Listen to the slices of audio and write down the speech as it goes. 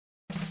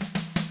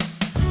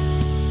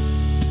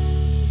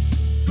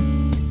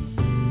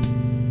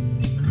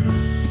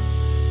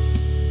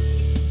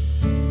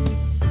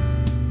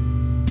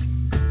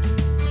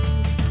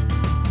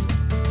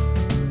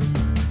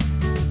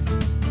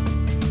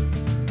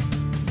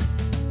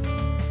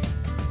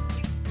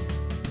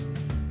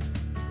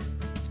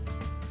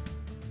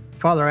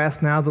Father, I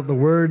ask now that the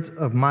words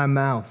of my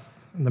mouth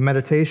and the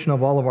meditation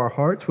of all of our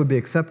hearts would be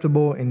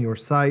acceptable in your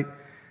sight.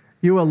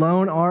 You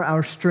alone are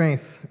our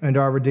strength and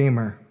our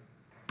Redeemer.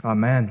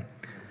 Amen.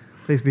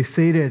 Please be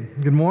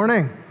seated. Good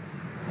morning.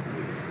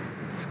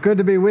 It's good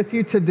to be with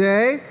you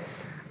today.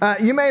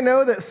 You may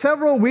know that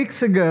several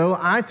weeks ago,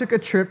 I took a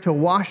trip to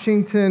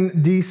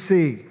Washington,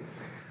 D.C.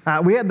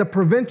 We had the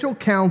Provincial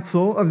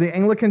Council of the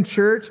Anglican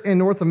Church in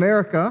North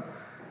America.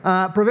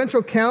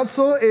 Provincial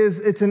Council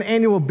it's an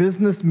annual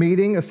business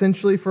meeting,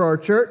 essentially, for our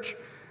church.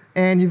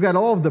 And you've got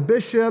all of the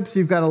bishops,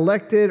 you've got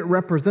elected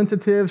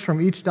representatives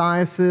from each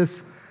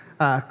diocese,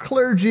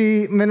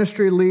 clergy,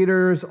 ministry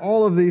leaders,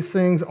 all of these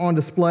things on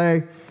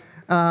display.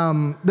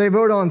 They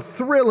vote on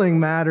thrilling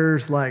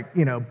matters like,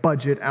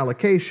 budget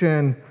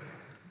allocation,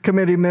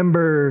 committee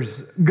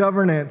members,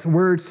 governance,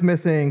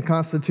 wordsmithing,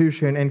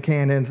 constitution, and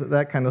canons,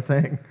 that kind of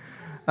thing.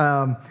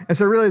 And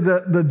so really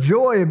the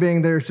joy of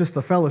being there is just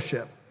the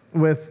fellowship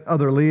with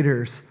other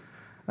leaders.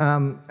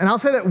 And I'll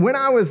say that when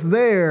I was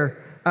there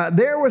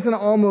was an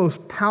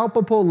almost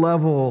palpable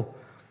level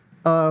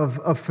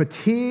of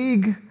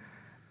fatigue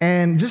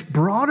and just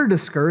broader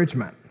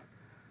discouragement.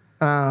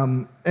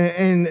 And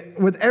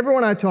with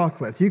everyone I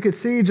talked with, you could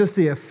see just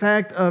the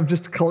effect of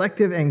just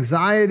collective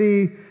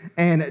anxiety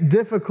and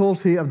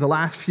difficulty of the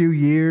last few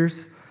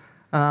years.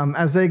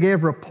 As they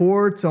gave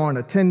reports on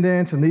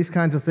attendance and these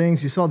kinds of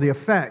things, you saw the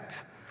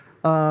effect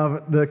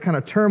of the kind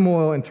of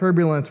turmoil and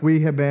turbulence we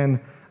have been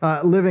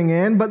living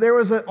in. But there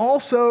was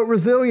also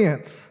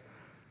resilience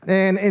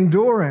and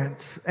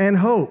endurance and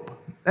hope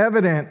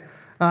evident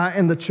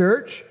in the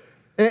church.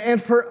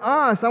 And for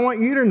us, I want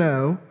you to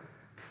know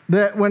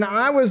that when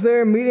I was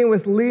there meeting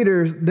with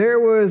leaders, there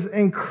was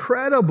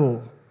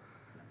incredible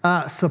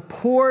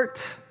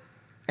support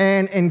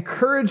and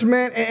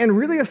encouragement and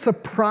really a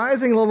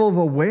surprising level of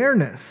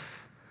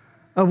awareness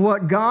of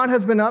what God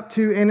has been up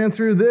to in and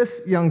through this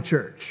young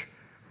church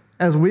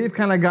as we've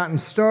kind of gotten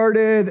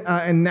started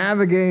and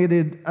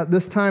navigated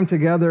this time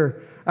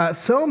together.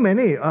 So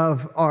many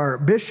of our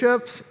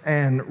bishops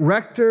and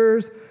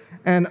rectors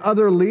and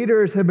other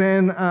leaders have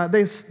been,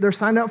 they're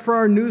signed up for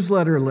our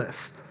newsletter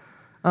list.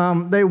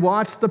 They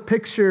watch the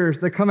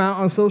pictures that come out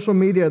on social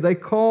media. They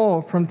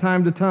call from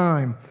time to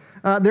time.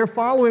 They're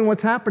following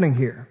what's happening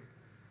here.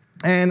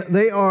 And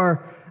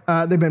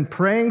they've been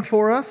praying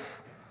for us.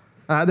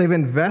 They've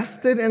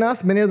invested in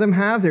us. Many of them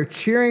have. They're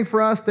cheering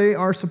for us. They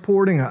are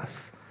supporting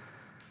us.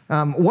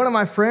 One of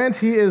my friends,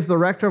 he is the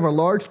rector of a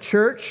large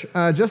church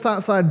just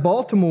outside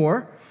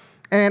Baltimore.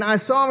 And I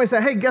saw him and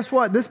said, hey, guess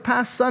what? This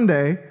past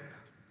Sunday,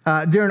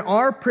 during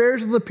our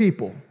prayers of the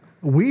people,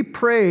 we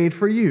prayed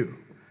for you.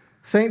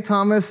 St.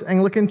 Thomas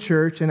Anglican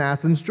Church in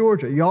Athens,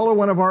 Georgia. Y'all are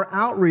one of our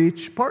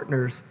outreach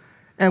partners.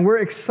 And we're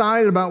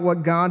excited about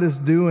what God is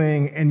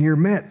doing in your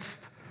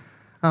midst.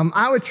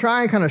 I would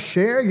try and kind of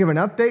share, give an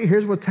update.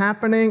 Here's what's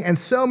happening. And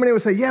so many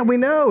would say, yeah, we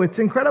know. It's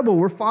incredible.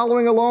 We're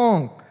following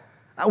along.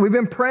 We've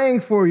been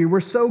praying for you. We're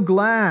so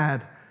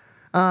glad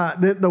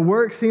that the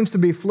work seems to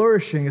be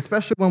flourishing,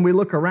 especially when we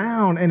look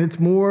around and it's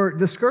more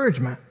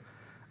discouragement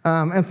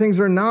and things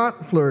are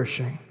not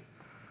flourishing.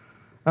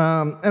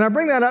 And I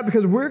bring that up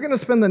because we're going to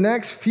spend the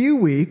next few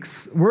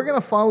weeks, we're going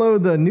to follow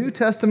the New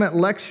Testament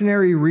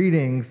lectionary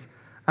readings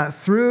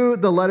through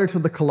the letter to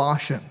the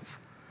Colossians,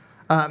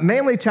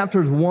 mainly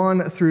chapters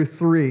 1 through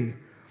 3.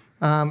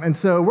 And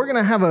so we're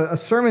going to have a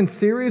sermon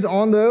series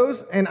on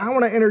those, and I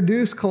want to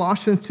introduce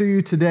Colossians to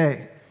you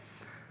today.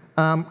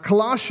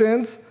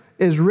 Colossians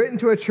is written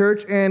to a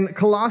church in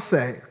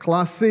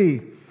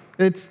Colossae.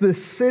 It's the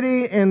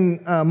city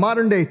in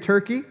modern-day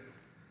Turkey.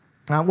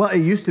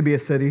 It used to be a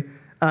city.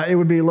 It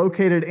would be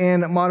located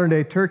in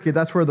modern-day Turkey.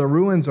 That's where the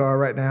ruins are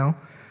right now.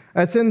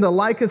 It's in the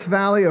Lycus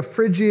Valley of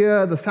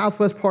Phrygia, the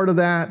southwest part of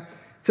that.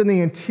 It's in the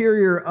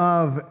interior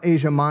of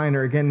Asia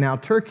Minor, again, now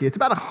Turkey. It's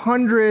about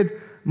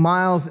 100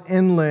 miles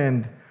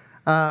inland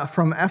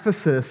from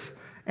Ephesus.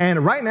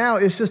 And right now,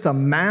 it's just a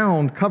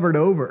mound covered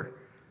over.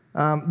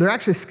 They're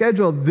actually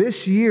scheduled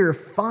this year,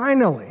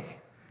 finally,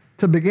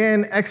 to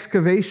begin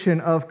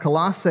excavation of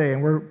Colossae.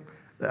 And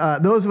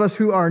those of us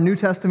who are New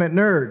Testament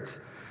nerds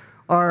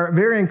are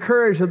very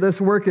encouraged that this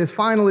work is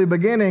finally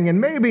beginning, and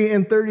maybe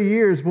in 30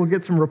 years we'll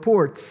get some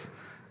reports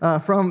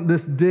from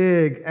this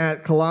dig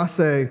at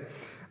Colossae.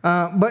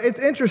 But it's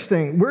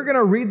interesting. We're going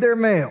to read their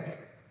mail.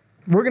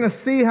 We're going to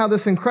see how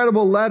this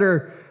incredible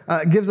letter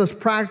gives us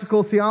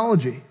practical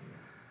theology,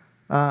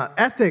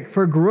 ethic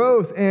for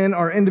growth in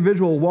our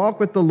individual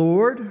walk with the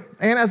Lord,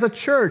 and as a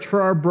church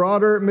for our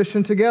broader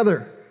mission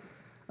together.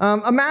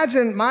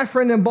 Imagine my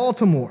friend in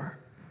Baltimore.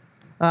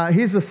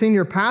 He's a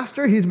senior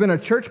pastor. He's been a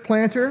church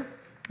planter,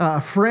 a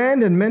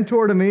friend and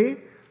mentor to me.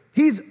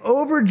 He's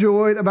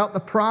overjoyed about the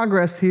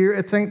progress here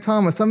at St.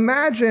 Thomas.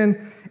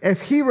 Imagine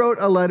if he wrote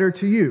a letter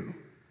to you.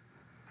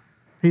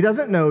 He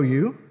doesn't know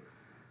you,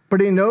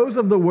 but he knows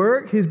of the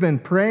work. He's been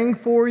praying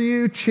for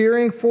you,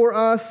 cheering for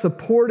us,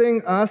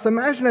 supporting us.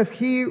 Imagine if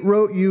he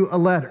wrote you a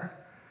letter.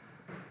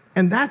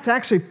 And that's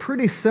actually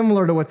pretty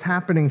similar to what's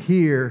happening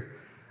here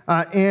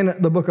in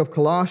the book of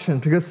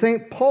Colossians, because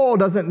St. Paul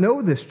doesn't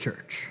know this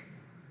church.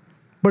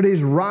 but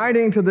he's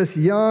writing to this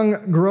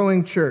young,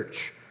 growing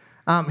church.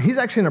 He's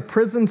actually in a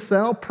prison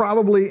cell,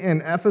 probably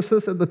in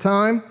Ephesus at the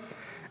time.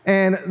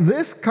 And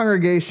this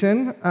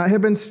congregation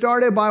had been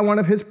started by one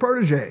of his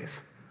proteges,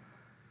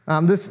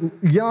 this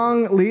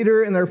young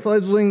leader in their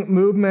fledgling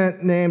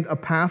movement named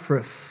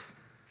Epaphras.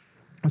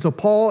 And so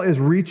Paul is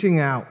reaching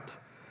out.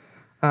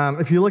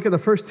 If you look at the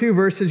first two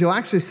verses, you'll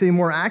actually see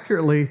more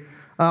accurately,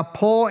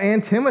 Paul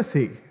and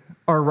Timothy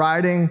are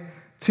writing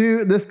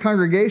to this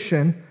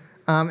congregation.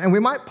 And we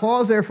might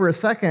pause there for a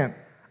second.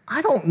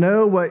 I don't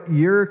know what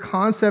your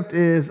concept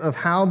is of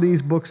how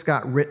these books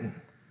got written.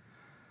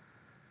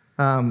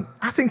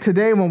 I think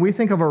today when we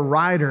think of a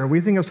writer, we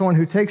think of someone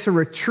who takes a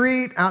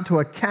retreat out to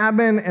a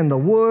cabin in the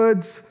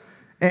woods,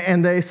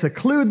 and they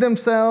seclude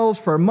themselves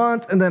for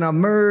months and then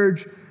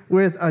emerge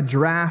with a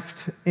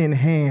draft in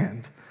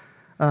hand.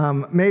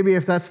 Maybe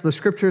if that's the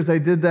scriptures, they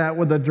did that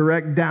with a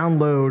direct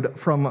download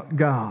from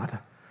God.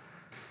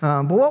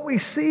 But what we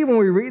see when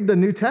we read the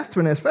New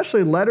Testament,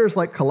 especially letters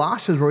like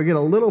Colossians, where we get a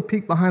little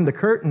peek behind the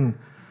curtain,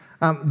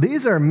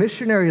 these are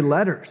missionary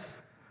letters.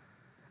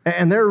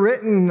 And they're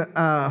written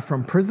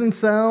from prison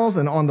cells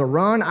and on the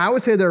run. I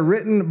would say they're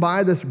written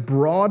by this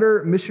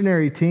broader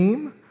missionary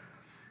team.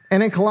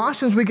 And in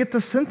Colossians, we get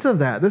the sense of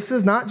that. This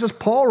is not just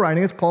Paul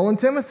writing, it's Paul and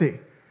Timothy.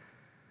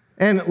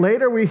 And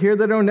later we hear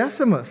that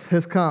Onesimus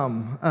has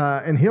come,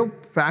 and he'll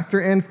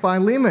factor in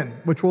Philemon,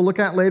 which we'll look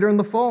at later in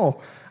the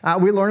fall.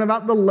 We learn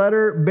about the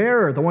letter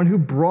bearer, the one who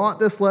brought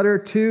this letter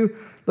to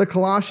the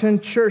Colossian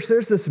church.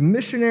 There's this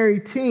missionary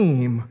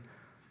team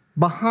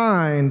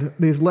behind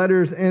these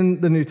letters in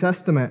the New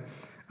Testament.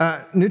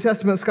 New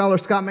Testament scholar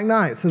Scott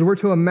McKnight says we're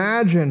to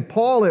imagine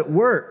Paul at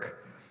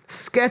work,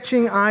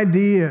 sketching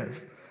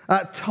ideas,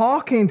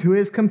 talking to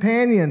his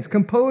companions,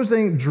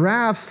 composing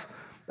drafts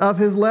of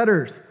his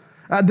letters.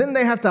 Then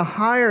they have to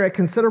hire at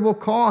considerable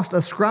cost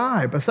a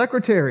scribe, a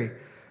secretary,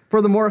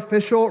 for the more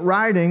official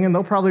writing, and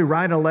they'll probably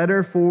write a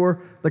letter for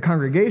the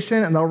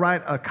congregation, and they'll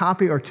write a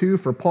copy or two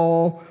for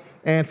Paul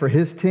and for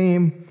his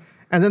team.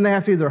 And then they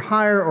have to either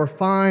hire or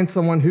find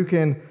someone who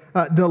can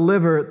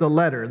deliver the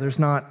letter. There's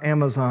not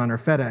Amazon or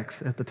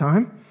FedEx at the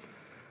time.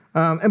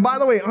 And by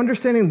the way,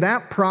 understanding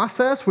that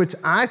process, which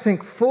I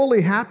think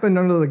fully happened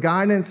under the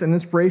guidance and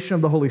inspiration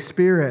of the Holy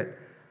Spirit,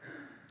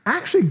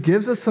 actually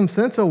gives us some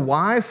sense of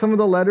why some of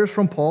the letters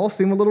from Paul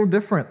seem a little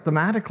different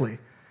thematically.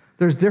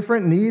 There's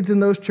different needs in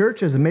those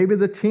churches, and maybe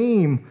the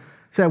team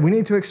said we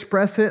need to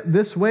express it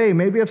this way.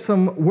 Maybe if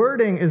some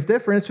wording is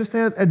different, it's just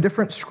a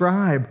different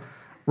scribe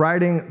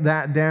writing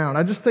that down.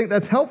 I just think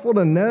that's helpful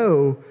to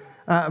know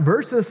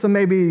versus some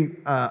maybe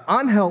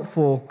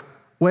unhelpful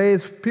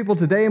ways people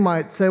today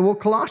might say, well,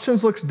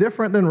 Colossians looks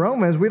different than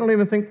Romans. We don't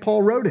even think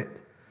Paul wrote it.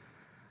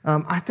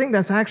 I think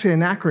that's actually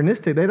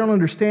anachronistic. They don't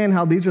understand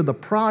how these are the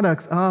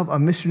products of a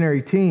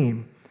missionary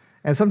team.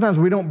 And sometimes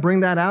we don't bring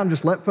that out and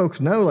just let folks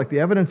know, like the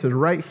evidence is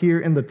right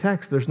here in the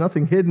text. There's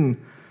nothing hidden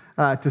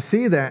to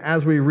see that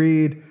as we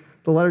read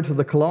the letter to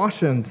the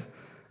Colossians.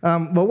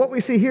 But what we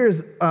see here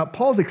is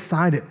Paul's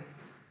excited.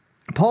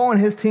 Paul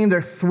and his team,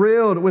 they're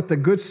thrilled with the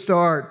good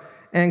start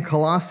in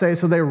Colossae,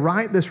 so they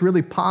write this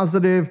really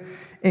positive,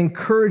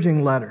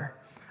 encouraging letter.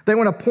 They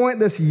want to point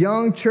this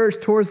young church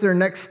towards their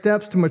next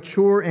steps to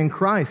mature in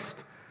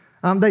Christ.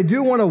 They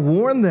do want to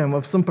warn them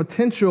of some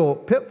potential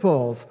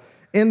pitfalls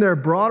in their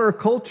broader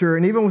culture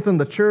and even within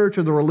the church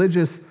or the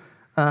religious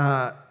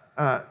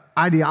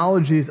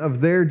ideologies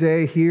of their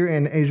day here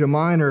in Asia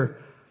Minor.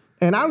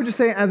 And I would just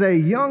say, as a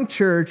young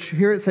church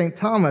here at St.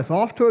 Thomas,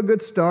 off to a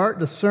good start,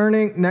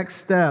 discerning next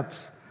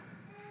steps,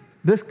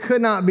 this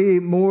could not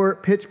be more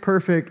pitch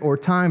perfect or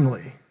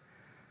timely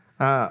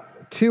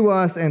to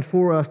us and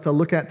for us to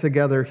look at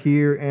together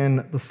here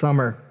in the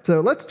summer.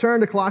 So let's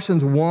turn to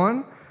Colossians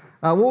 1.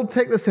 We'll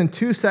take this in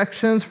two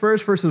sections.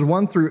 First, verses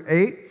 1 through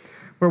 8,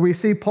 where we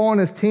see Paul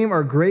and his team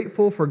are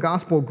grateful for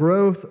gospel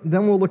growth.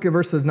 Then we'll look at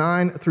verses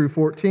 9 through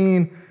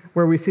 14,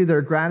 where we see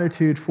their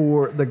gratitude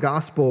for the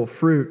gospel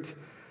fruit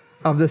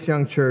of this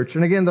young church.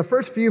 And again, the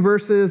first few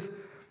verses,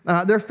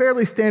 they're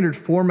fairly standard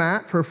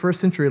format for a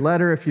first century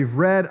letter. If you've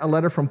read a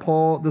letter from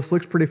Paul, this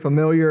looks pretty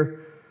familiar.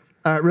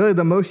 Really,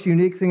 the most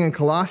unique thing in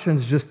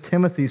Colossians is just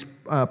Timothy's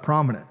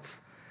prominence,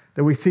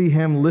 that we see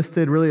him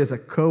listed really as a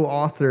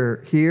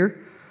co-author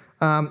here.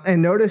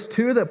 And notice,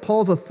 too, that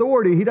Paul's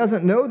authority, he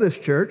doesn't know this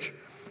church,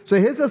 so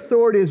his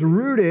authority is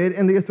rooted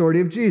in the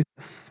authority of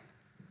Jesus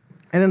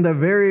and in the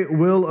very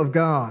will of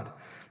God.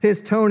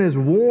 His tone is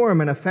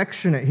warm and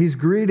affectionate. He's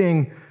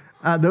greeting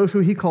those who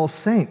he calls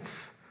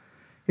saints.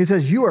 He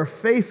says, "You are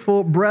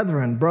faithful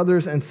brethren,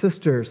 brothers and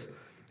sisters."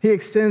 He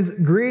extends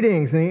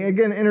greetings, and he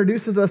again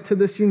introduces us to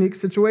this unique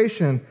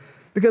situation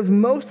because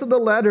most of the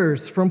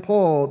letters from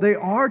Paul, they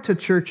are to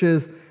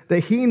churches that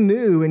he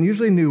knew and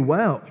usually knew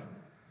well.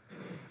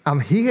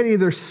 He had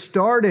either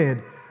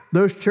started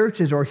those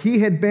churches or he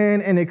had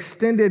been in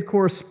extended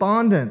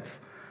correspondence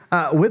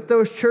with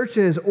those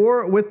churches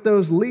or with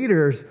those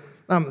leaders.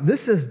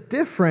 This is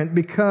different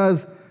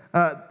because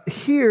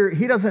here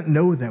he doesn't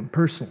know them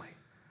personally.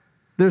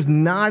 There's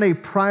not a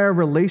prior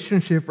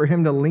relationship for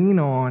him to lean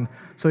on,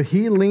 so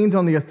he leans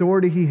on the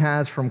authority he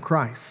has from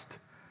Christ.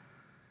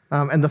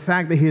 And the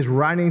fact that he's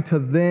writing to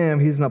them,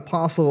 he's an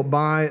apostle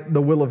by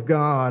the will of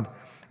God,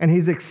 and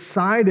he's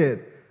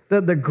excited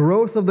that the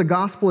growth of the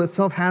gospel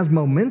itself has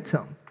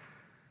momentum,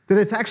 that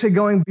it's actually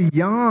going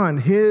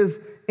beyond his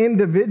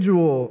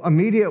individual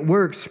immediate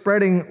work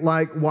spreading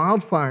like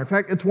wildfire. In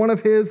fact, it's one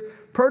of his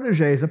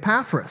proteges,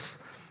 Epaphras.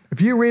 If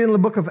you read in the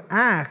book of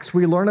Acts,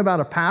 we learn about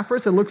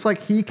Epaphras. It looks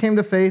like he came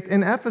to faith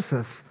in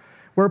Ephesus,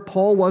 where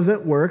Paul was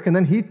at work, and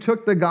then he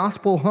took the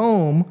gospel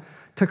home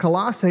to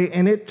Colossae,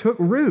 and it took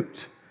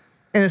root.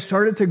 And it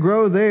started to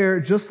grow there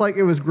just like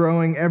it was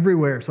growing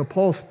everywhere. So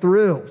Paul's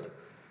thrilled.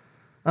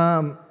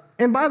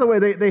 And by the way,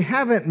 they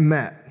haven't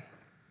met.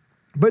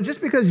 But just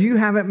because you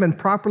haven't been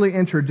properly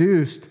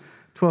introduced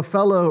to a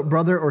fellow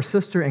brother or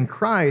sister in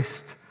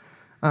Christ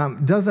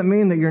doesn't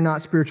mean that you're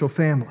not spiritual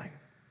family.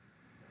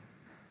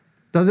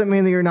 Doesn't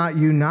mean that you're not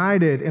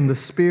united in the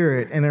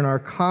Spirit and in our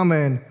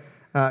common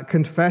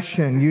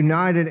confession,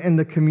 united in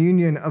the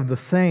communion of the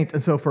saints.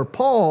 And so for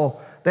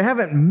Paul, they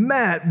haven't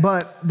met,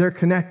 but they're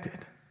connected.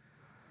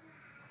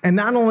 And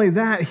not only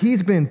that,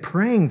 he's been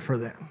praying for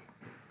them.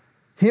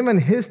 Him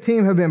and his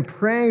team have been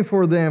praying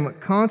for them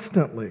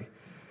constantly.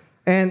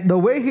 And the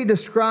way he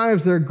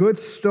describes their good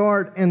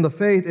start in the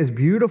faith is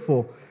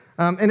beautiful.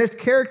 And it's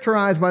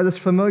characterized by this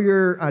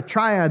familiar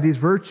triad, these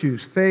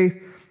virtues,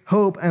 faith,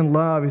 hope, and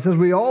love. He says,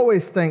 we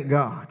always thank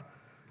God.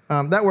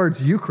 That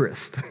word's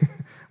Eucharist.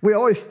 We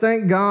always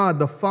thank God,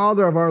 the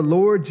Father of our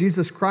Lord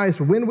Jesus Christ,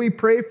 when we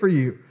pray for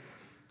you,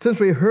 since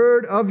we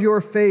heard of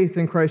your faith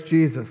in Christ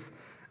Jesus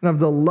and of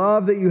the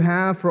love that you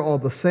have for all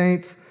the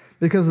saints,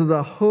 because of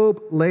the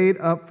hope laid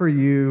up for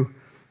you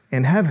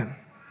in heaven.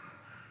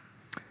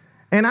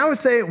 And I would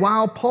say,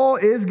 while Paul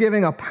is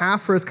giving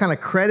Epaphras kind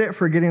of credit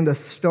for getting this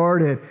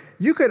started,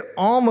 you could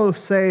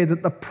almost say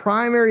that the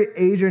primary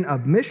agent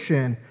of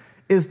mission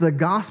is the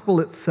gospel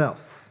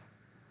itself.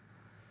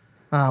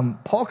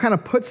 Paul kind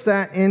of puts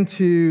that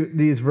into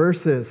these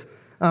verses.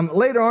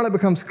 Later on, it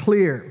becomes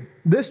clear.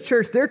 This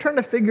church, they're trying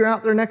to figure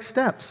out their next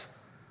steps.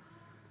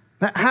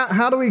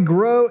 How do we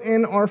grow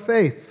in our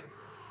faith?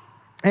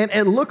 And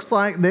it looks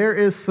like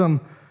there's some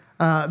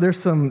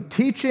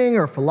teaching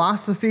or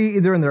philosophy,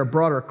 either in their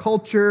broader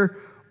culture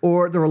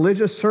or the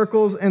religious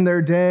circles in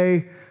their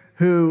day,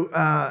 who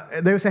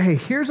they would say, hey,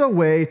 here's a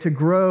way to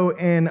grow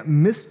in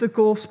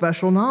mystical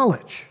special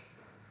knowledge.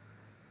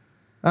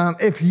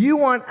 If you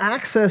want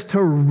access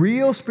to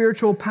real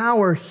spiritual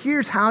power,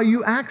 here's how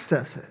you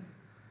access it.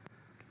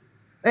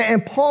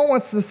 And Paul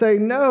wants to say,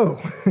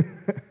 no.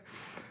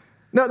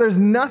 No, there's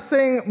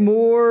nothing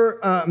more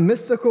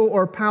mystical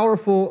or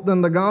powerful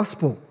than the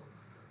gospel.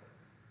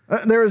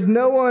 There is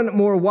no one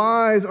more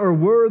wise or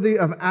worthy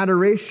of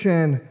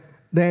adoration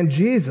than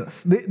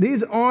Jesus.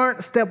 These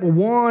aren't step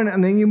one,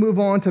 and then you move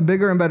on to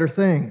bigger and better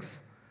things.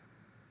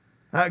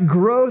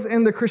 Growth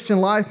in the Christian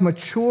life,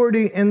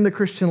 maturity in the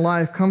Christian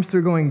life comes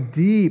through going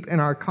deep in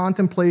our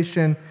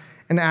contemplation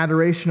and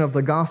adoration of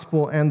the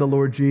gospel and the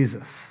Lord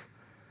Jesus.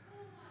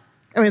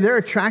 I mean, they're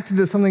attracted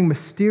to something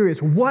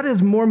mysterious. What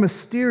is more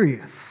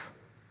mysterious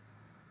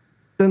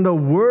than the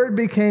Word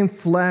became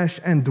flesh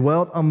and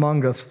dwelt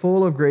among us,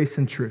 full of grace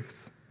and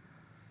truth?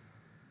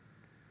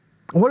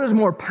 What is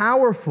more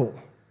powerful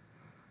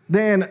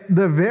than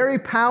the very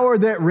power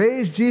that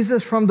raised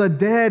Jesus from the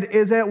dead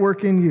is at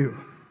work in you?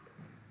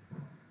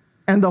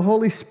 And the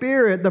Holy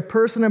Spirit, the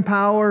person and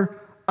power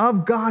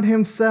of God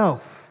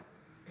Himself,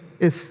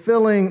 is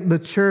filling the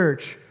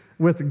church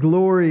with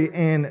glory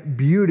and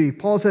beauty.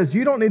 Paul says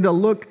you don't need to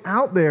look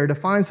out there to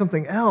find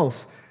something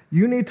else.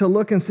 You need to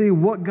look and see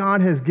what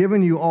God has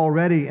given you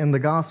already in the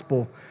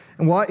gospel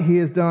and what He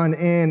has done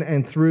in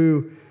and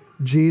through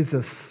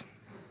Jesus.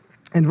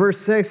 In verse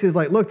 6, he's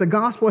like, look, the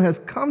gospel has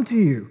come to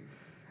you,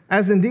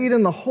 as indeed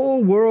in the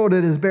whole world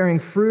it is bearing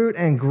fruit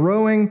and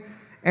growing,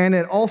 and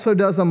it also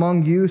does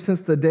among you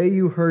since the day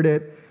you heard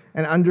it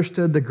and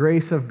understood the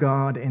grace of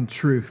God in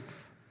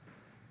truth.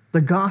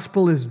 The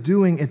gospel is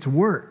doing its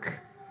work.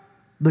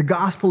 The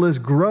gospel is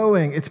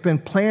growing. It's been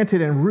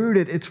planted and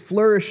rooted. It's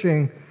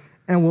flourishing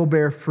and will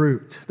bear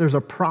fruit. There's a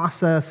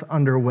process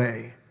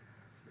underway.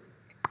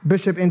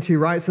 Bishop N.T.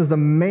 Wright says the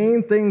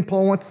main thing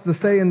Paul wants to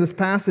say in this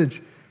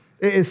passage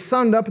is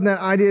summed up in that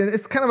idea.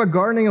 It's kind of a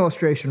gardening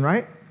illustration,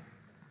 right?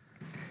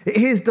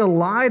 He's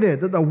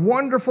delighted that the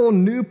wonderful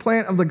new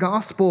plant of the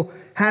gospel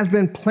has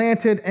been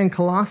planted in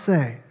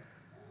Colossae,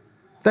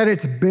 that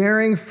it's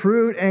bearing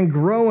fruit and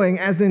growing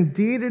as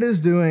indeed it is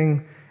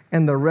doing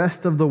in the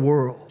rest of the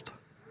world.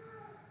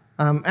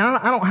 And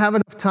I don't have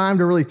enough time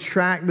to really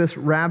track this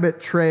rabbit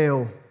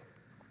trail,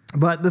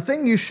 but the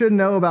thing you should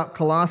know about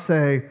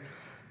Colossae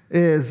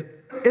is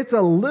it's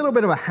a little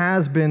bit of a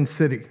has-been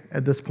city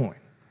at this point.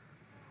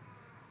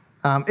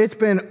 It's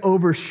been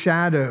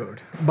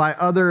overshadowed by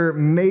other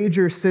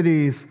major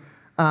cities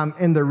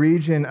in the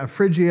region of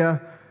Phrygia.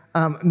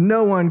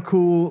 No one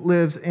cool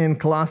lives in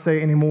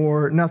Colossae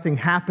anymore. Nothing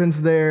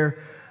happens there.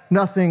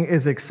 Nothing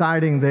is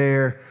exciting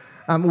there.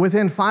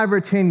 Within 5 or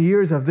 10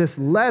 years of this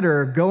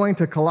letter going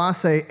to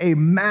Colossae, a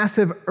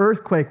massive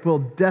earthquake will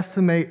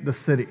decimate the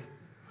city.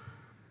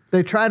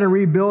 They try to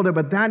rebuild it,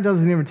 but that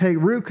doesn't even take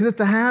root because it's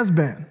a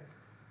has-been.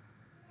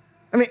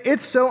 I mean,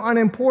 it's so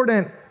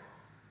unimportant.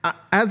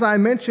 As I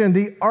mentioned,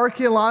 the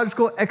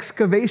archaeological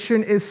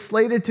excavation is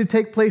slated to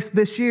take place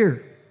this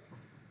year.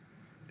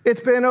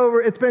 It's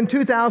been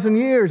 2,000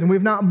 years, and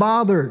we've not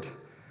bothered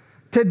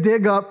to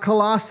dig up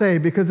Colossae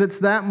because it's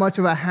that much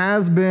of a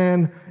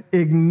has-been,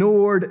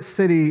 ignored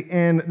city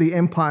in the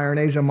empire in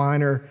Asia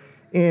Minor,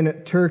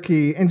 in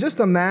Turkey. And just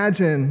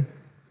imagine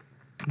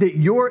that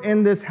you're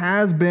in this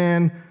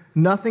has-been,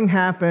 nothing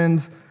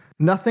happens,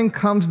 nothing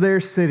comes their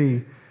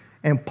city,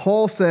 and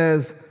Paul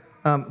says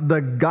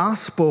the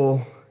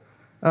gospel,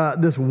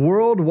 this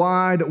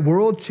worldwide,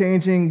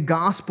 world-changing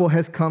gospel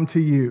has come to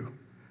you,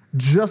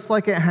 just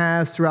like it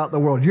has throughout the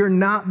world. You're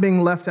not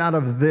being left out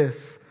of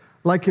this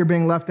like you're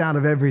being left out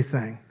of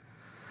everything.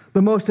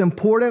 The most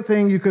important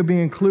thing you could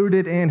be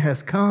included in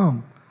has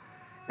come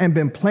and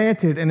been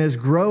planted and is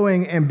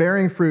growing and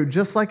bearing fruit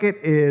just like it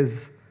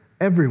is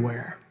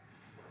everywhere.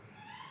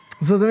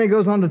 So then he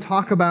goes on to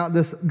talk about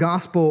this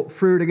gospel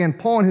fruit. Again,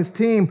 Paul and his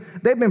team,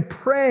 they've been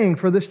praying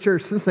for this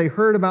church since they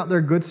heard about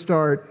their good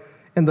start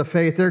in the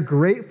faith. They're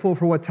grateful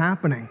for what's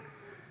happening.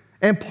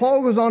 And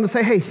Paul goes on to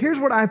say, hey, here's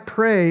what I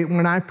pray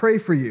when I pray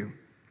for you.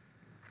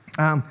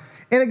 And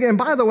again,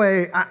 by the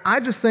way, I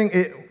just think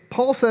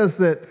Paul says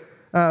that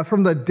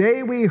from the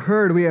day we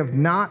heard, we have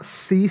not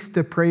ceased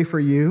to pray for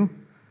you.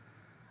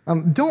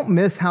 Don't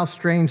miss how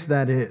strange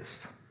that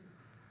is.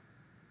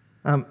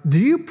 Do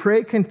you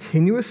pray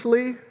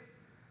continuously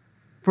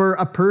for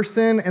a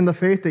person in the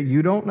faith that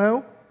you don't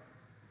know?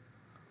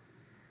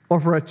 Or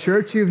for a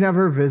church you've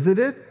never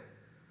visited?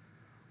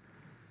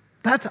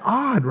 That's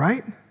odd,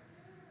 right?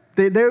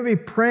 They would be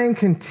praying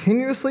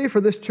continuously for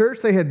this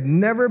church they had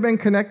never been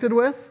connected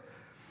with.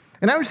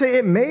 And I would say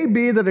it may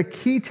be that a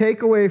key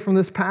takeaway from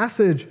this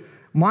passage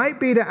might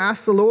be to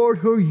ask the Lord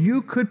who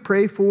you could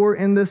pray for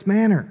in this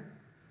manner.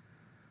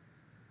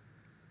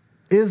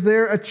 Is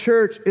there a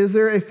church? Is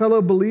there a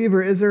fellow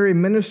believer? Is there a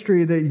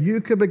ministry that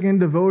you could begin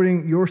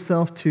devoting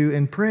yourself to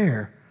in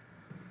prayer?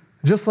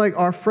 Just like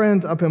our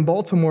friends up in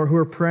Baltimore who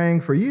are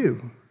praying for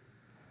you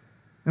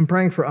and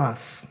praying for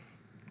us.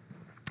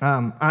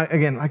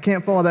 I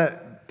can't follow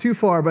that too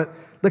far, but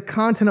the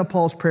content of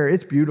Paul's prayer,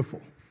 it's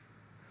beautiful.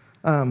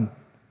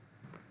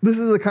 This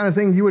is the kind of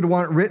thing you would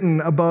want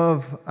written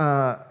above,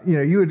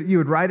 you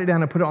would write it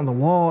down and put it on the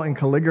wall in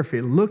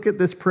calligraphy. Look at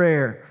this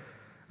prayer.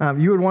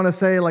 You would want to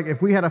say, like,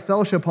 if we had a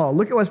fellowship hall,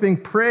 look at what's being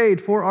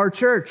prayed for our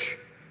church.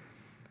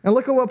 And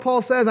look at what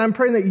Paul says. I'm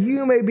praying that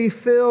you may be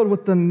filled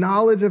with the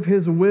knowledge of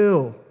his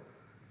will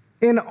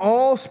in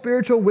all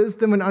spiritual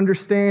wisdom and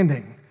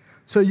understanding,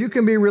 so you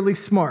can be really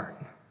smart.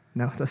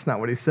 No, that's not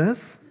what he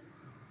says.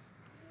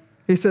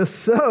 He says,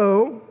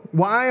 so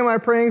why am I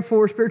praying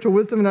for spiritual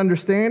wisdom and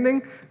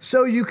understanding?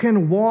 So you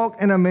can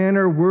walk in a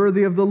manner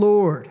worthy of the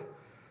Lord,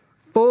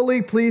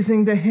 fully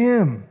pleasing to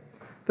him.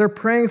 They're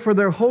praying for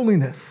their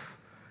holiness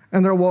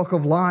and their walk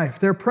of life.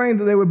 They're praying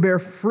that they would bear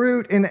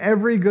fruit in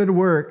every good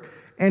work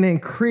and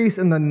increase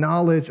in the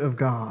knowledge of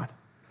God.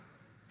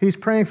 He's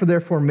praying for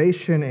their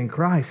formation in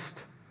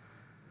Christ,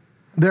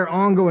 their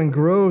ongoing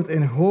growth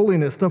in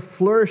holiness, the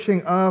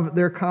flourishing of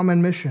their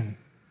common mission.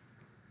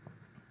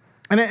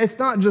 And it's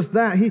not just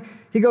that.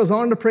 He goes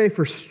on to pray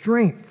for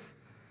strength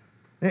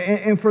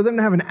and for them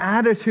to have an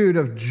attitude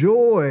of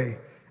joy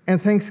and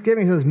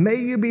thanksgiving. He says, may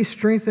you be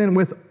strengthened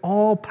with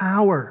all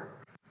power.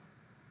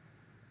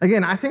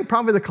 Again, I think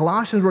probably the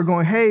Colossians were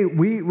going, hey,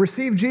 we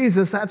received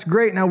Jesus, that's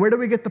great. Now, where do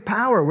we get the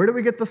power? Where do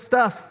we get the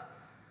stuff?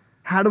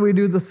 How do we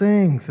do the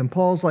things? And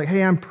Paul's like,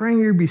 hey, I'm praying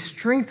you be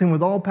strengthened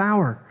with all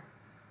power.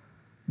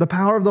 The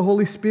power of the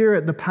Holy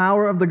Spirit, the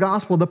power of the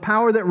gospel, the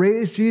power that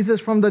raised Jesus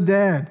from the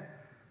dead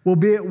will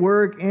be at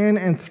work in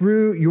and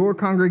through your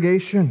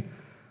congregation.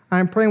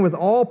 I'm praying with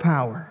all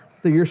power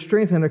that you're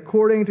strengthened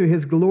according to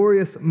his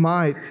glorious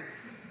might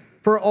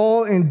for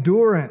all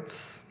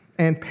endurance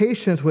and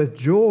patience with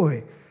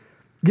joy,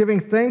 giving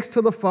thanks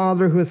to the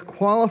Father who has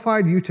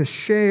qualified you to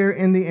share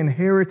in the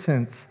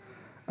inheritance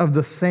of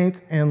the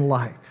saints in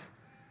light.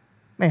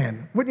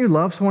 Man, wouldn't you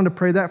love someone to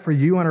pray that for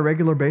you on a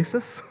regular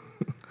basis?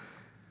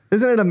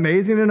 Isn't it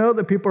amazing to know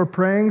that people are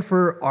praying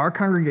for our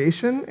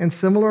congregation in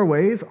similar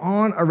ways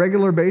on a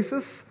regular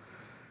basis?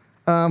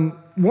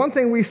 One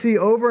thing we see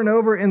over and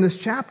over in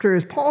this chapter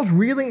is Paul's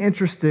really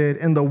interested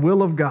in the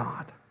will of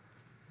God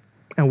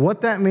and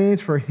what that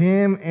means for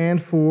him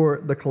and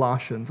for the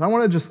Colossians. I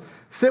want to just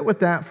sit with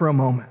that for a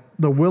moment,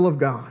 the will of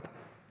God.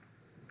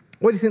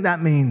 What do you think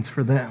that means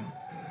for them?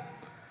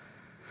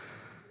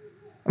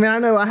 I mean, I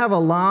know I have a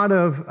lot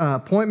of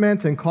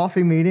appointments and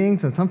coffee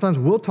meetings, and sometimes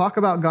we'll talk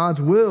about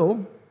God's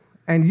will.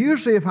 And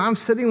usually if I'm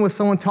sitting with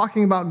someone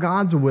talking about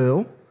God's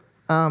will,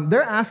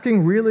 they're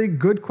asking really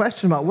good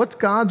questions about what's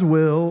God's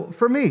will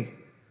for me?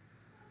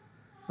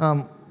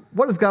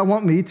 What does God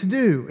want me to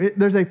do?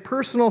 There's a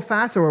personal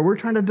facet where we're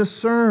trying to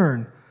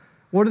discern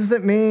what does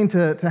it mean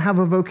to have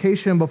a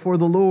vocation before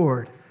the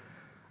Lord?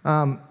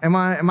 Am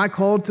I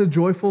called to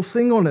joyful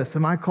singleness?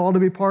 Am I called to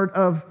be part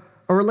of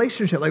a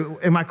relationship? Like,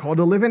 am I called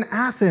to live in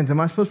Athens? Am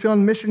I supposed to be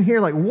on mission here?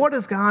 Like, what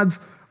is God's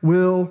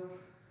will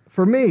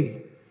for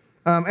me?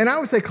 And I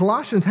would say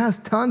Colossians has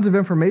tons of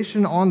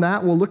information on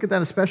that. We'll look at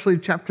that, especially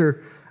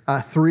chapter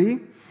 3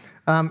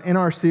 in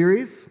our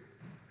series.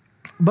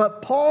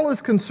 But Paul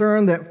is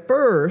concerned that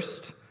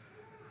first,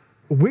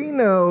 we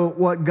know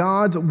what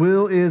God's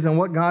will is and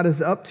what God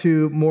is up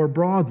to more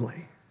broadly.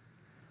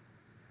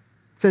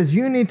 It says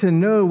you need to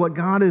know what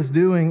God is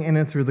doing in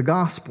and through the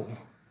gospel.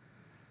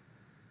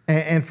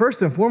 And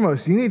first and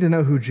foremost, you need to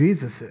know who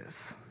Jesus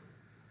is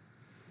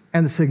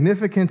and the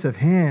significance of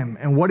him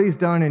and what he's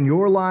done in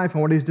your life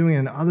and what he's doing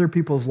in other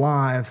people's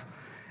lives.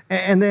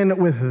 And then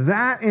with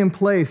that in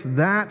place,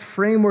 that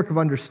framework of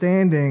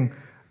understanding,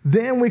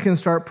 then we can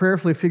start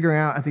prayerfully figuring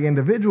out at the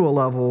individual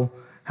level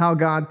how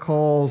God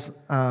calls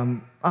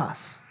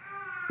us,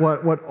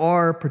 what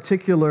our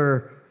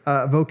particular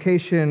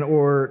vocation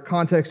or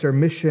context or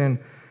mission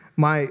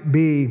might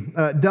be.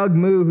 Doug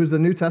Moo, who's a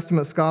New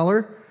Testament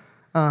scholar,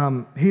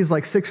 he's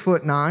like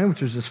 6'9",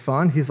 which is just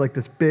fun. He's like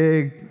this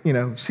big,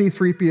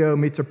 C-3PO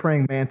meets a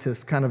praying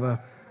mantis kind of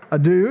a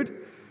dude.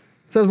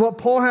 Says what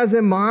Paul has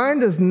in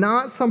mind is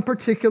not some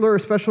particular or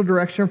special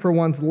direction for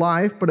one's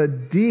life, but a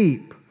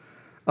deep,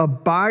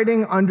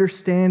 abiding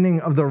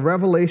understanding of the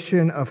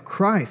revelation of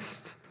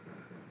Christ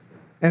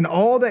and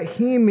all that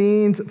he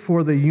means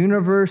for the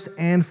universe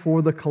and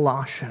for the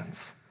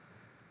Colossians.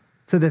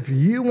 So that if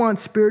you want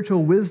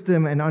spiritual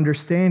wisdom and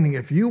understanding,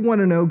 if you want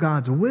to know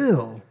God's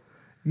will,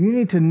 you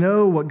need to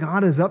know what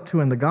God is up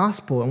to in the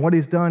gospel and what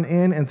he's done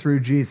in and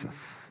through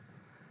Jesus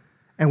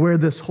and where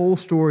this whole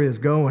story is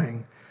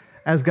going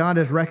as God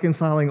is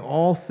reconciling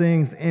all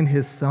things in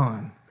his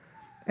Son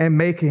and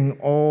making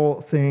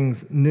all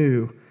things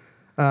new.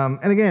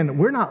 And again,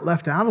 we're not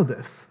left out of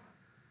this.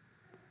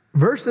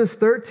 Verses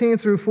 13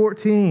 through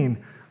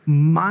 14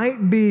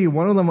 might be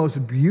one of the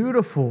most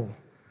beautiful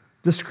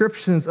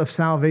descriptions of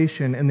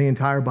salvation in the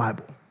entire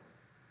Bible.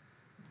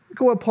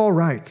 Look at what Paul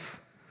writes.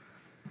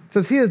 It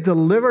says, he has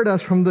delivered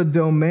us from the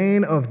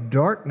domain of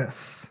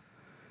darkness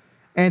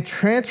and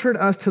transferred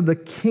us to the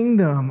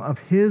kingdom of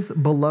his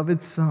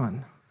beloved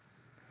Son,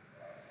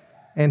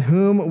 in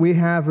whom we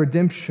have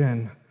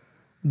redemption,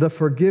 the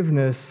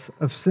forgiveness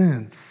of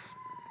sins.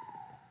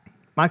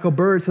 Michael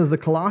Bird says the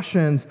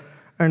Colossians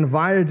are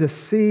invited to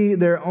see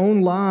their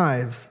own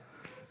lives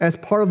as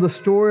part of the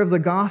story of the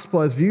gospel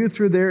as viewed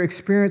through their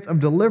experience of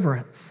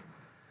deliverance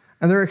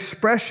and their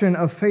expression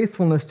of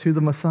faithfulness to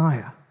the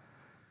Messiah.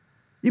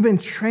 You've been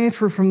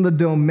transferred from the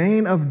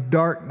domain of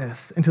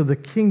darkness into the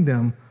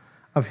kingdom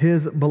of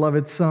his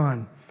beloved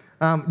Son.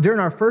 During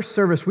our first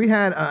service, we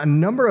had a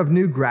number of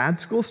new grad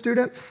school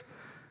students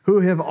who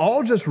have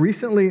all just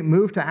recently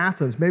moved to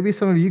Athens. Maybe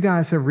some of you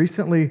guys have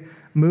recently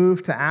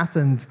moved to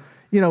Athens.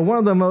 One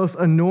of the most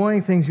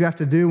annoying things you have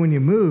to do when you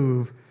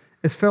move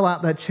is fill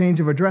out that change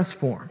of address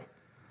form.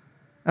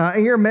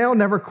 And your mail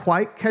never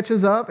quite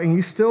catches up, and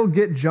you still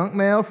get junk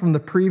mail from the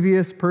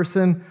previous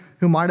person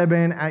who might have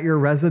been at your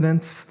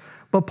residence.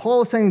 But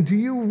Paul is saying, do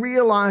you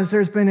realize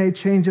there's been a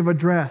change of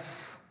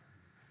address?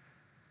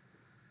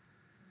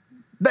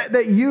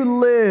 That you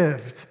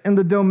lived in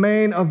the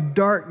domain of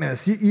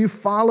darkness. You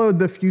followed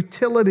the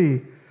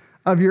futility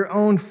of your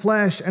own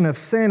flesh and of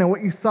sin and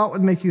what you thought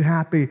would make you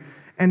happy.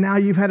 And now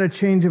you've had a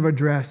change of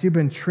address. You've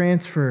been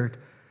transferred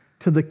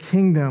to the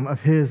kingdom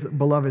of his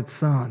beloved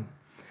Son.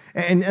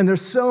 And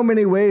there's so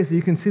many ways that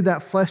you can see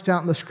that fleshed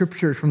out in the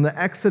scriptures, from the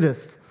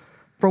Exodus,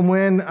 from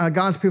when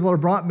God's people are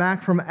brought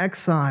back from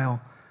exile.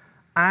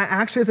 I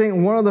actually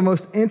think one of the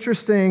most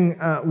interesting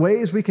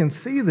ways we can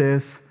see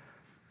this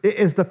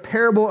is the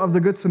parable of the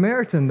Good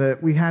Samaritan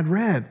that we had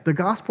read, the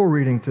gospel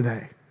reading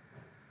today.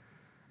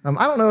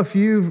 I don't know if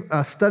you've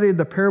studied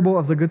the parable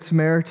of the Good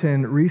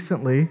Samaritan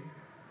recently.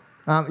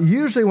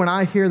 Usually when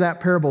I hear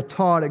that parable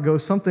taught, it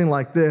goes something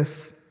like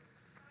this.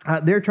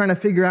 They're trying to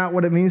figure out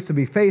what it means to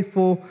be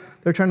faithful.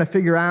 They're trying to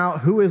figure out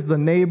who is the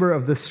neighbor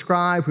of this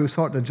scribe who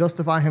sought to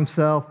justify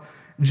himself.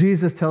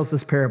 Jesus tells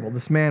this parable.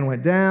 This man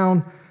went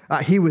down.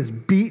 He was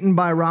beaten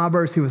by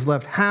robbers. He was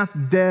left half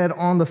dead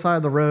on the side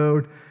of the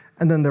road.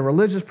 And then the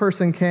religious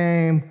person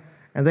came,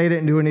 and they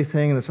didn't do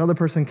anything. And this other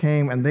person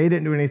came, and they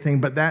didn't do anything.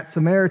 But that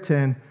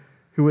Samaritan,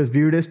 who was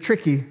viewed as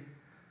tricky,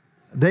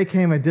 they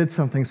came and did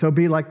something. So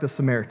be like the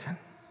Samaritan.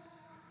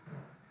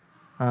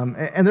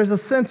 And there's a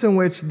sense in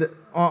which,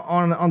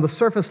 on the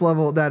surface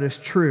level, that is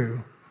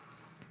true.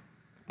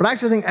 But I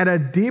actually think at a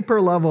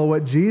deeper level,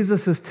 what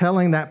Jesus is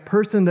telling that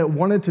person that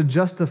wanted to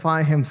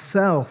justify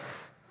himself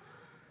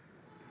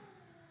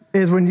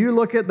is when you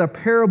look at the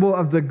parable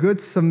of the Good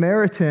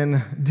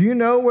Samaritan, do you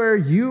know where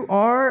you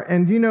are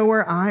and do you know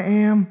where I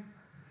am?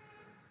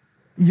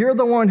 You're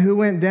the one who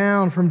went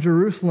down from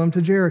Jerusalem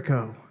to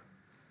Jericho.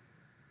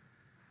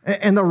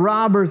 And the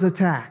robbers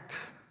attacked.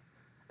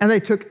 And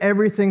they took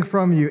everything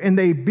from you. And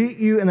they beat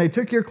you and they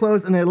took your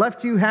clothes and they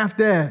left you half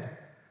dead.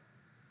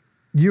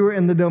 You were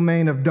in the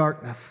domain of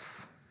darkness.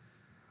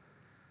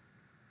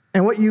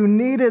 And what you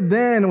needed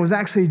then was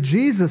actually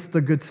Jesus,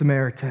 the Good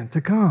Samaritan, to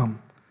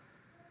come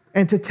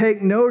and to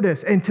take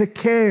notice and to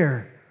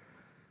care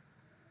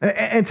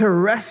and to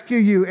rescue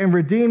you and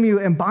redeem you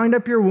and bind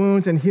up your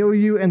wounds and heal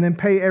you and then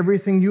pay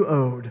everything you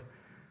owed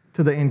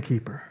to the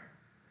innkeeper.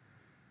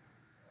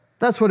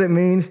 That's what it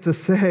means to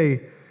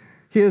say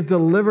he has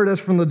delivered us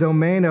from the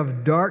domain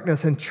of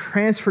darkness and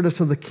transferred us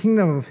to the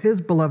kingdom of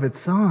his beloved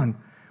Son,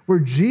 where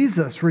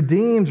Jesus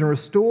redeems and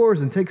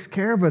restores and takes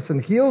care of us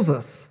and heals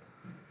us,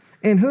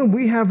 in whom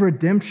we have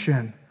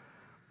redemption,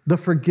 the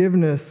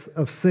forgiveness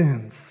of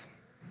sins.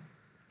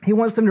 He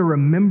wants them to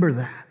remember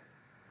that,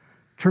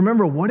 to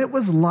remember what it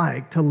was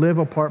like to live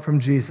apart from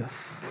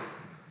Jesus,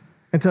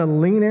 and to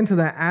lean into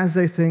that as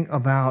they think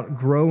about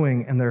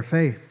growing in their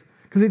faith,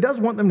 because he does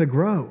want them to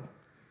grow.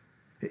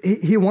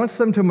 He wants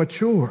them to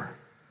mature.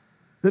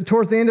 That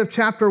towards the end of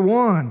chapter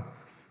 1,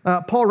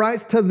 Paul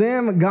writes, "To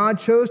them God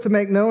chose to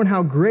make known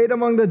how great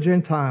among the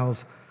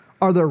Gentiles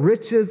are the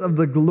riches of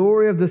the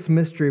glory of this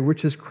mystery,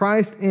 which is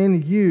Christ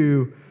in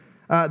you,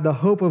 the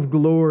hope of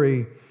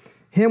glory.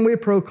 Him we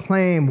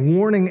proclaim,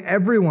 warning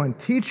everyone,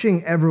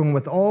 teaching everyone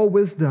with all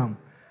wisdom,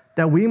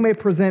 that we may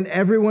present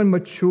everyone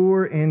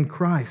mature in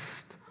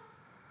Christ."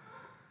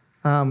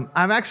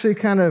 I've actually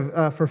kind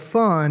of, for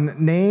fun,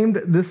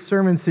 named this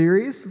sermon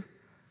series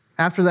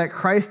after that,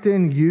 Christ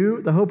in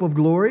you, the hope of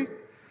glory.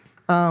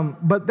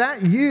 But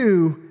that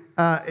you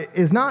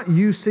is not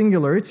you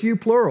singular, it's you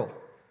plural.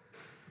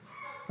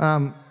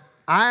 I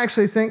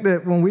actually think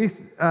that when we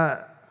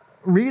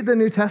read the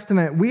New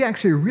Testament, we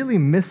actually really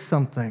miss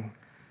something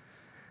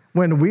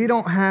when we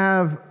don't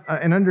have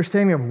an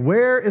understanding of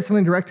where is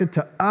something directed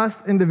to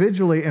us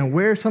individually and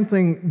where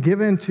something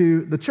given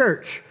to the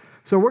church.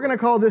 So we're going to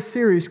call this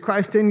series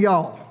Christ in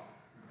Y'all,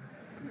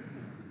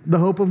 the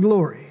hope of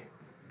glory.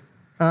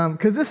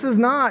 Because this is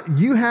not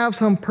you have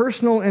some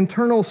personal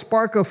internal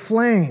spark of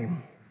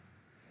flame.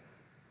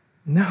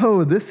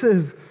 No, this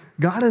is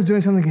God is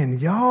doing something in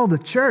y'all, the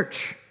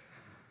church.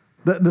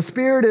 The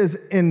Spirit is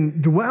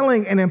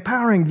indwelling and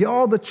empowering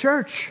y'all, the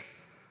church.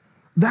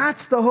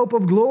 That's the hope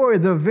of glory,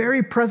 the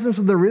very presence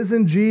of the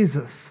risen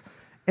Jesus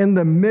in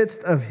the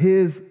midst of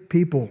his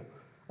people,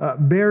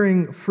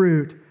 bearing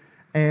fruit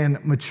and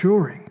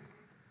maturing.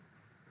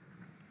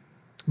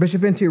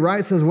 Bishop N.T.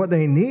 Wright says what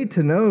they need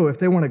to know if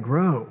they want to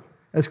grow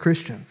as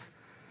Christians,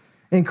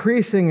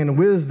 increasing in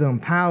wisdom,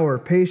 power,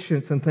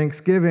 patience, and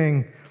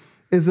thanksgiving,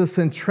 is the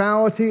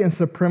centrality and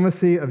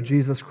supremacy of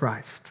Jesus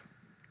Christ.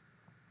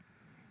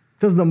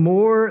 Because the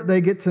more they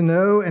get to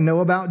know and know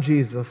about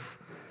Jesus,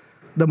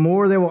 the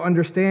more they will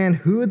understand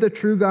who the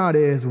true God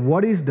is,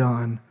 what he's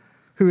done,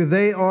 who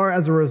they are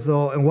as a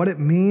result, and what it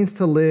means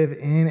to live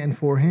in and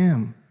for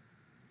him.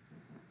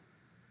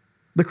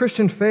 The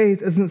Christian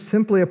faith isn't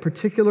simply a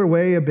particular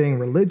way of being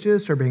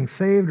religious or being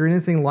saved or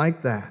anything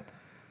like that.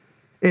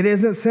 It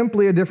isn't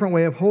simply a different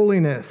way of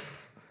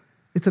holiness.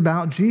 It's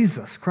about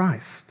Jesus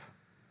Christ.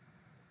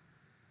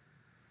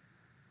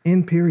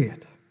 In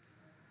period.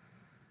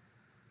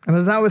 And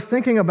as I was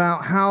thinking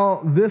about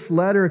how this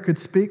letter could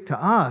speak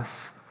to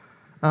us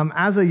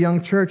as a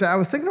young church, I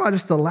was thinking about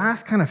just the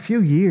last kind of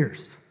few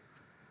years.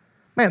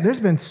 Man, there's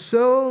been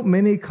so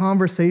many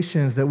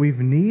conversations that we've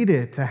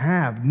needed to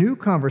have, new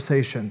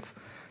conversations,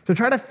 to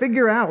try to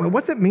figure out,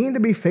 what's it mean to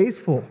be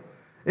faithful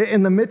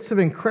in the midst of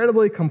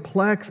incredibly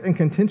complex and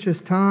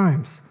contentious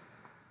times?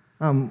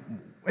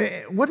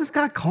 What is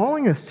God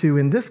calling us to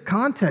in this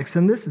context,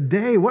 in this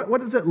day?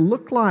 What does it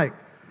look like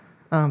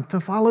to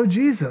follow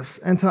Jesus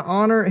and to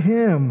honor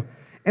him?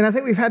 And I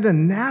think we've had to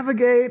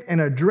navigate and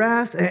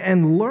address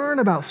and learn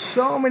about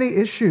so many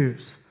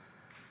issues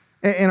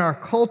in our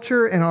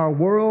culture, in our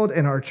world,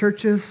 in our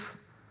churches.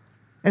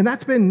 And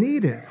that's been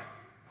needed.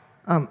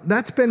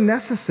 That's been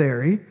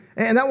necessary,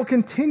 and that will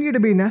continue to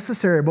be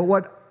necessary. But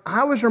what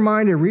I was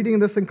reminded reading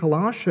this in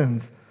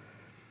Colossians,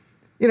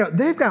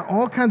 they've got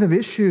all kinds of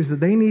issues that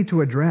they need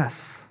to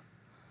address.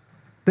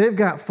 They've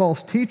got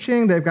false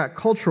teaching, they've got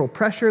cultural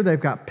pressure, they've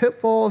got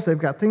pitfalls, they've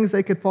got things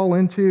they could fall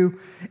into.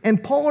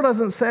 And Paul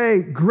doesn't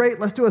say, great,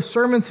 let's do a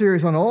sermon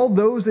series on all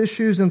those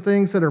issues and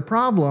things that are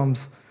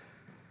problems.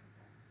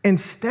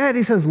 Instead,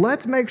 he says,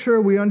 let's make sure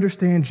we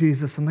understand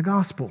Jesus and the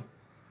gospel.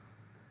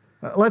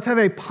 Let's have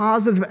a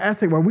positive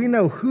ethic where we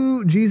know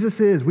who Jesus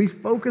is. We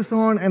focus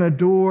on and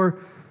adore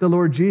the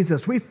Lord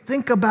Jesus. We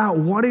think about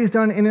what he's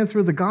done in and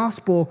through the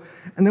gospel,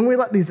 and then we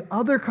let these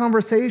other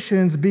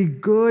conversations be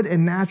good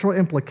and natural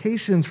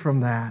implications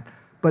from that,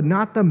 but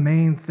not the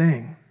main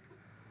thing.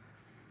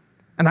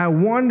 And I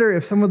wonder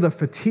if some of the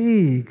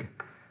fatigue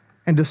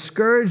and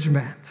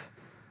discouragement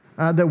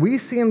that we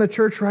see in the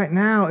church right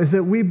now is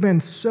that we've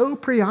been so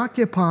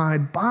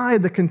preoccupied by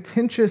the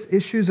contentious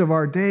issues of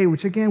our day,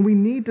 which again, we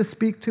need to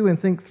speak to and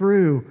think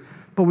through,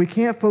 but we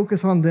can't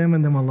focus on them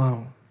and them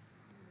alone.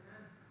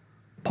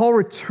 Paul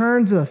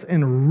returns us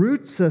and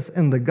roots us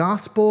in the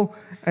gospel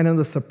and in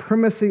the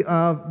supremacy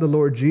of the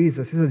Lord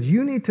Jesus. He says,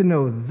 you need to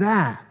know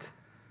that,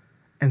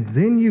 and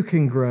then you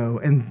can grow,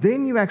 and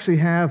then you actually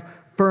have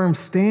firm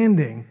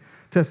standing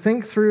to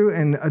think through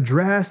and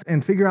address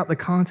and figure out the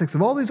context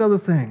of all these other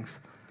things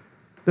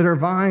that are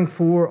vying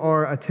for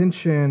our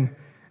attention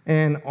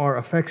and our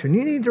affection.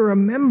 You need to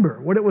remember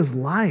what it was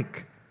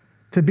like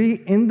to be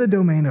in the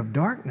domain of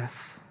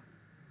darkness.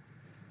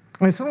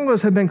 I mean, some of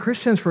us have been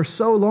Christians for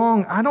so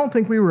long, I don't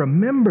think we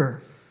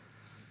remember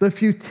the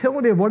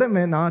futility of what it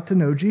meant not to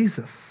know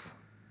Jesus.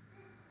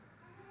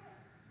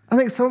 I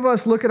think some of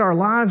us look at our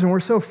lives and we're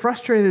so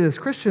frustrated as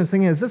Christians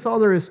thinking, is this all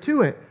there is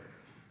to it?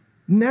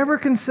 Never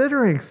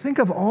considering, think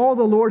of all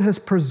the Lord has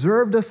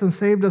preserved us and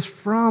saved us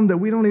from that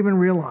we don't even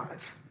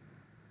realize.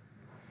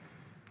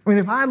 I mean,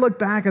 if I look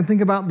back and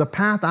think about the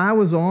path I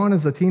was on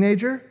as a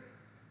teenager,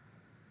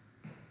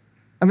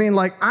 I mean,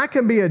 like, I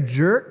can be a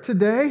jerk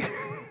today,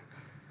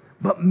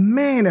 but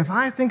man, if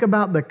I think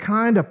about the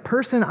kind of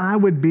person I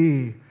would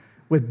be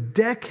with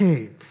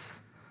decades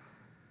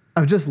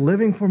of just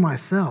living for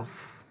myself,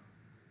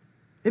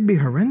 it'd be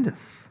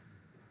horrendous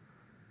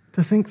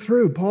to think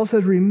through. Paul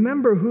says,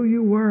 remember who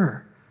you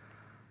were.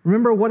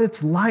 Remember what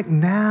it's like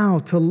now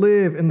to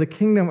live in the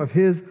kingdom of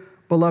his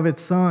beloved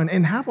Son,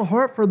 and have a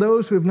heart for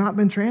those who have not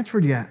been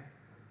transferred yet.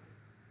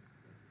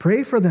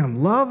 Pray for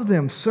them, love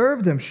them,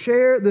 serve them,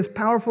 share this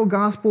powerful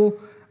gospel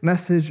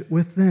message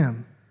with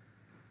them.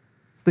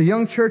 The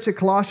young church at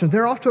Colossians,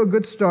 they're off to a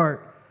good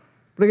start,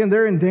 but again,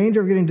 they're in danger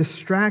of getting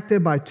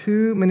distracted by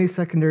too many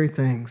secondary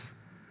things.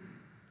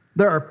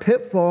 There are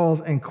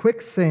pitfalls and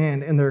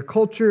quicksand in their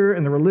culture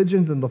and the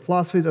religions and the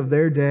philosophies of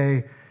their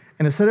day,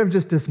 and instead of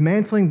just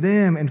dismantling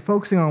them and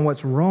focusing on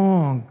what's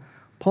wrong,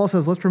 Paul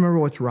says, let's remember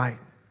what's right.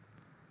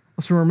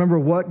 Let's remember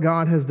what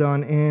God has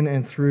done in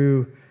and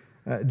through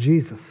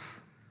Jesus.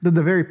 That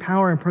the very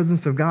power and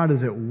presence of God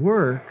is at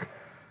work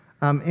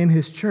in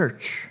his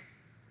church.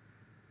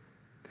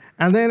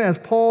 And then, as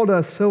Paul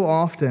does so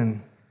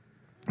often,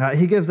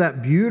 he gives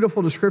that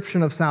beautiful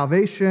description of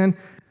salvation,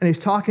 and he's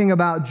talking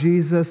about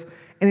Jesus,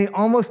 and he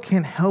almost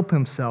can't help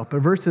himself. But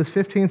verses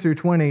 15 through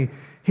 20,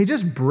 he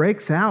just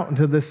breaks out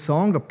into this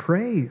song of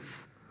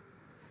praise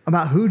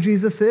about who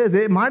Jesus is.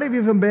 It might have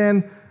even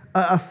been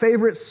a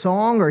favorite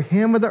song or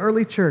hymn of the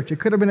early church. It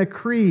could have been a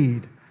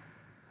creed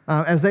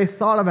as they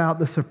thought about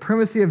the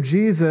supremacy of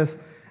Jesus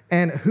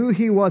and who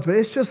he was. But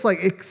it's just like,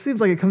 it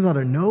seems like it comes out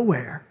of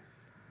nowhere.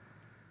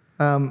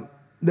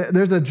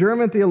 There's a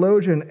German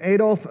theologian,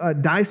 Adolf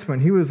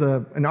Deismann. He was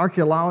an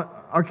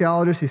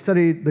archaeologist. He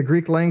studied the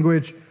Greek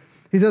language.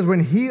 He says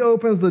when he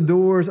opens the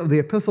doors of the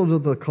epistle to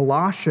the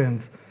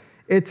Colossians,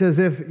 it's as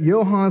if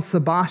Johann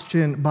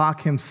Sebastian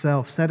Bach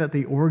himself sat at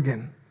the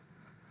organ.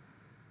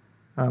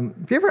 Have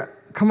you ever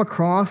come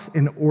across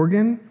an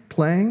organ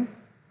playing?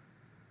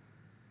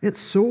 It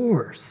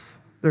soars.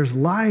 There's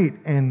light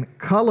and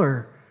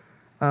color.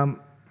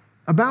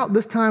 About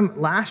this time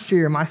last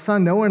year, my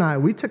son Noah and I,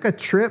 we took a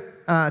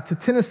trip to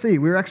Tennessee.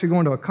 We were actually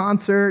going to a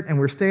concert, and we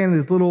were staying in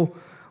these little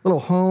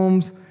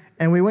homes,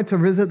 and we went to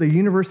visit the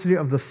University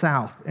of the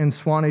South in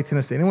Swanee,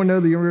 Tennessee. Anyone know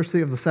the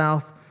University of the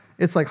South?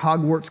 It's like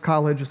Hogwarts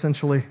College,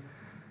 essentially.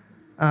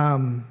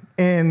 And,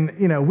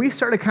 we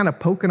started kind of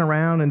poking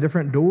around in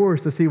different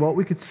doors to see what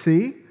we could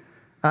see.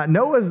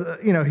 Noah's,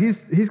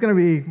 he's going to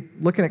be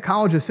looking at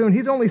colleges soon.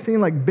 He's only seen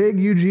like big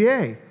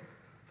UGA. So I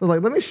was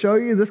like, let me show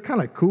you this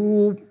kind of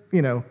cool,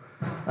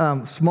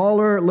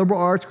 smaller liberal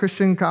arts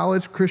Christian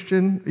college,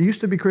 it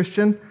used to be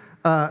Christian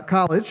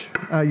college,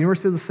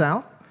 University of the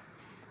South.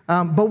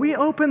 But we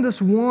opened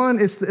this one,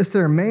 it's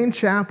their main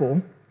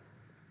chapel,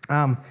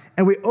 and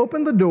we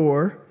opened the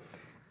door,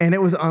 and it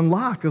was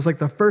unlocked. It was like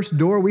the first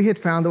door we had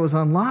found that was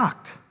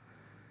unlocked.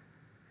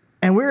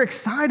 And we were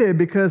excited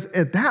because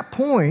at that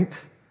point,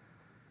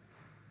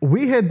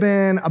 we had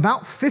been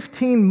about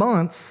 15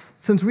 months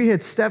since we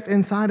had stepped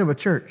inside of a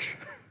church,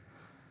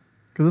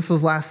 because this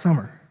was last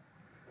summer.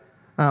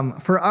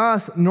 For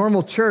us,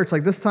 normal church,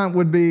 like this time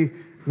would be,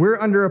 we're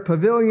under a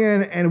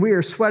pavilion and we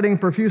are sweating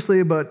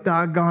profusely, but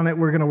doggone it,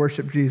 we're going to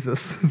worship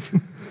Jesus.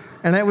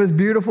 And it was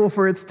beautiful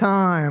for its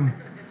time.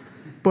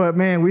 But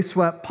man, we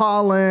sweat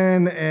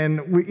pollen, and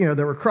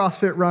there were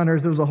CrossFit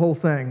runners. There was a whole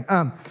thing.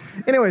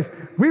 Anyways,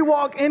 we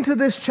walk into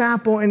this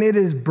chapel, and it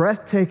is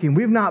breathtaking.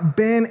 We've not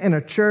been in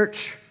a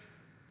church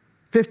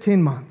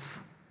 15 months.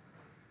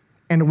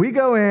 And we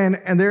go in,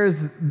 and there's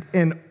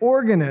an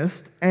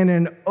organist and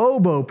an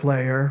oboe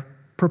player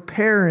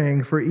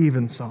preparing for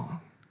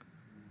evensong.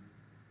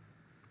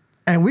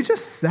 And we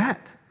just sat.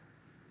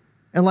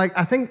 And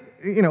I think,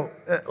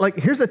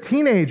 here's a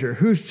teenager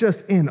who's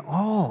just in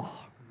awe.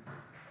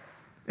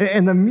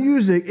 And the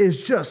music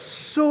is just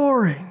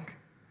soaring.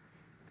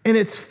 And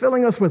it's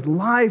filling us with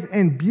life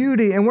and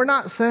beauty. And we're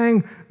not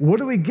saying, what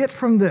do we get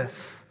from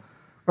this?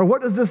 Or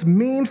what does this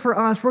mean for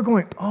us? We're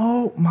going,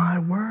 oh my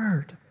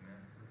word.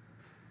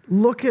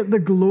 Look at the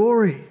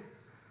glory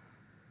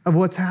of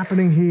what's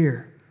happening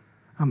here.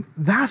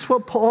 That's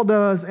what Paul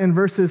does in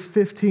verses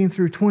 15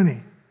 through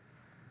 20.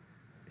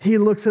 He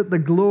looks at the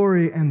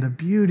glory and the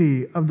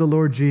beauty of the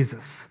Lord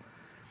Jesus.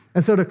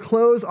 And so to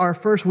close our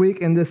first week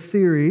in this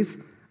series,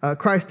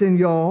 Christ in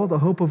y'all, the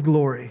hope of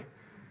glory,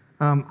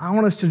 I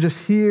want us to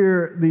just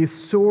hear these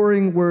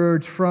soaring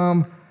words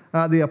from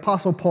the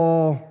Apostle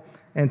Paul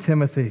and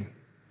Timothy.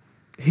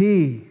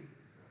 He,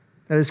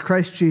 that is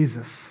Christ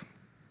Jesus,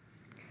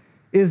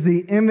 is the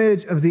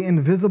image of the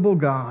invisible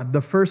God,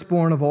 the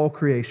firstborn of all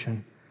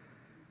creation.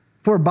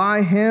 For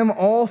by him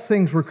all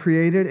things were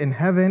created in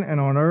heaven and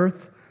on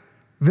earth,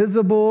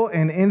 visible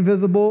and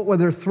invisible,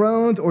 whether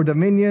thrones or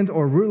dominions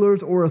or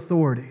rulers or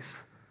authorities.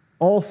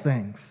 All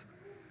things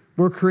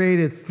were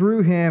created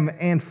through him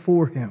and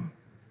for him.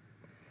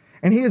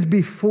 And he is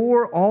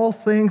before all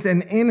things,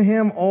 and in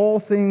him all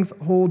things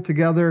hold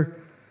together.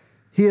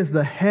 He is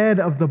the head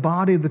of the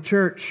body of the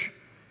church.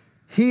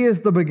 He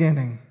is the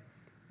beginning,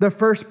 the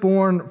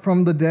firstborn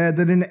from the dead,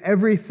 that in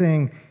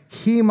everything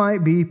he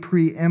might be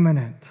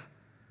preeminent.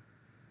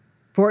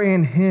 For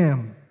in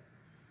him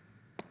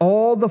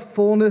all the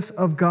fullness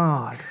of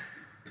God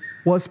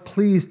was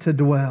pleased to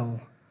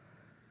dwell,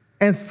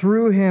 and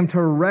through him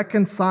to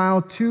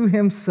reconcile to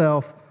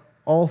himself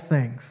all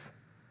things,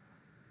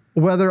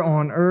 whether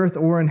on earth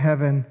or in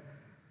heaven,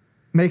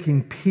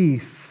 making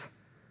peace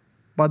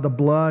by the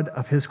blood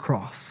of his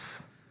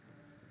cross.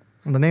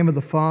 In the name of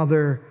the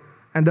Father,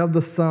 and of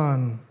the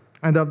Son,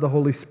 and of the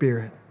Holy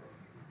Spirit.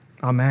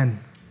 Amen.